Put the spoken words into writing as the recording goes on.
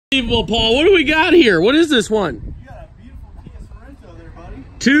Unbelievable, Paul. What do we got here? What is this one? You got a beautiful Kia Sorento there, buddy.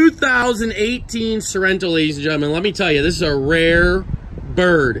 2018 Sorento, ladies and gentlemen. Let me tell you, this is a rare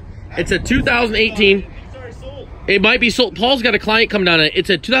bird. It's a 2018. It's already sold. It might be sold. Paul's got a client come down on it. It's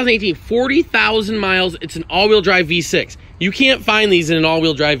a 2018, 40,000 miles. It's an all-wheel drive V6. You can't find these in an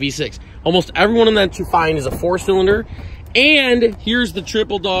all-wheel drive V6. Almost every one of them that you find is a 4-cylinder. And here's the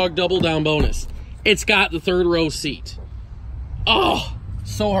triple dog double down bonus. It's got the third row seat. Oh,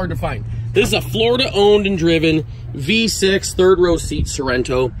 so hard to find. This is a Florida-owned and driven V6 third row seat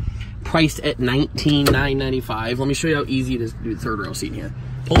Sorento, priced at $19,995. Let me show you how easy it is to do the third row seat here.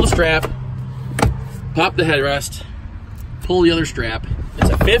 Pull the strap, pop the headrest, pull the other strap.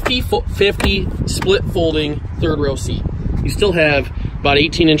 It's a 50-50 split folding third row seat. You still have about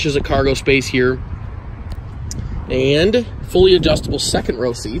 18 inches of cargo space here, and fully adjustable second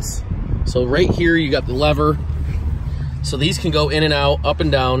row seats. So right here you got the lever, so these can go in and out, up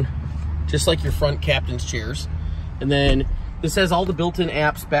and down, just like your front captain's chairs. And then this has all the built-in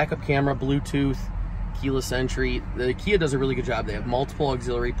apps: backup camera, Bluetooth, keyless entry. The Kia does a really good job. They have multiple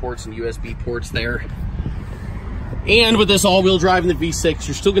auxiliary ports and USB ports there. And with this all-wheel drive in the V6,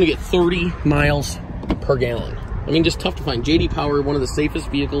 you're still gonna get 30 miles per gallon. I mean, just tough to find. JD Power, one of the safest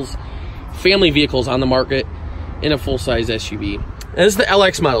vehicles, family vehicles on the market in a full-size SUV. And this is the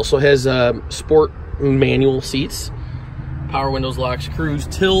LX model, so it has sport manual seats, power windows, locks, cruise,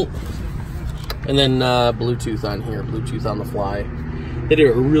 tilt, and then Bluetooth on here, Bluetooth on the fly. They did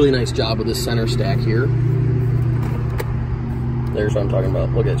a really nice job with this center stack here. There's what I'm talking about.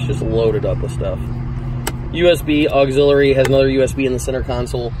 Look, it's just loaded up with stuff. USB auxiliary, has another USB in the center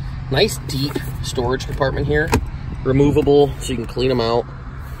console. Nice deep storage compartment here. Removable, so you can clean them out.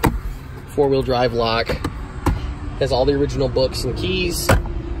 4-wheel drive lock. Has all the original books and keys.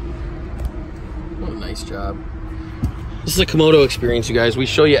 What a nice job. This is a Comodo experience, you guys. We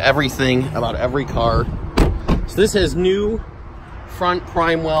show you everything about every car. So this has new front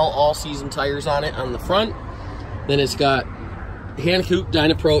Primewell all-season tires on it on the front. Then it's got Hankook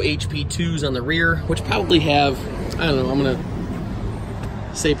Dynapro HP2s on the rear, which probably have, I don't know, I'm gonna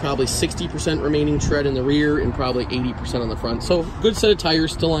say probably 60% remaining tread in the rear and probably 80% on the front. So good set of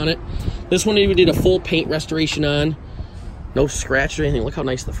tires still on it. This one even did a full paint restoration on. No scratch or anything. Look how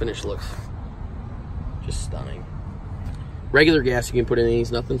nice the finish looks. Just stunning. Regular gas you can put in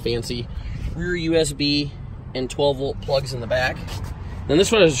these, nothing fancy. Rear USB and 12-volt plugs in the back. And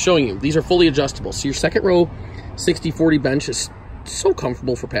this one I was showing you, these are fully adjustable. So your second row 60/40 bench is so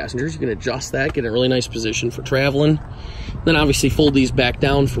comfortable for passengers. You can adjust that, get in a really nice position for traveling. Then obviously fold these back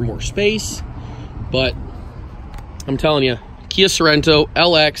down for more space. But I'm telling you, Kia Sorento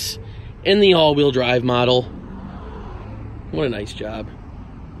LX in the all-wheel drive model. What a nice job.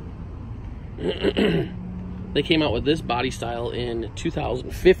 They came out with this body style in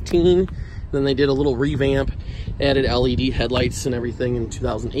 2015. Then they did a little revamp, added LED headlights and everything in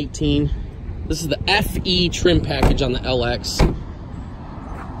 2018. This is the FE trim package on the LX.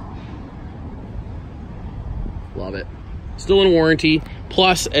 Love it. Still in warranty.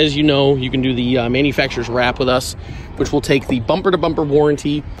 Plus, as you know, you can do the manufacturer's wrap with us, which will take the bumper-to-bumper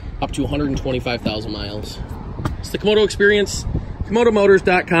warranty up to 125,000 miles. It's the Comodo experience.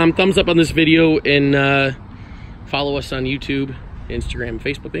 ComodoMotors.com. Thumbs up on this video, and follow us on YouTube, Instagram,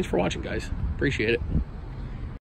 Facebook. Thanks for watching, guys. Appreciate it.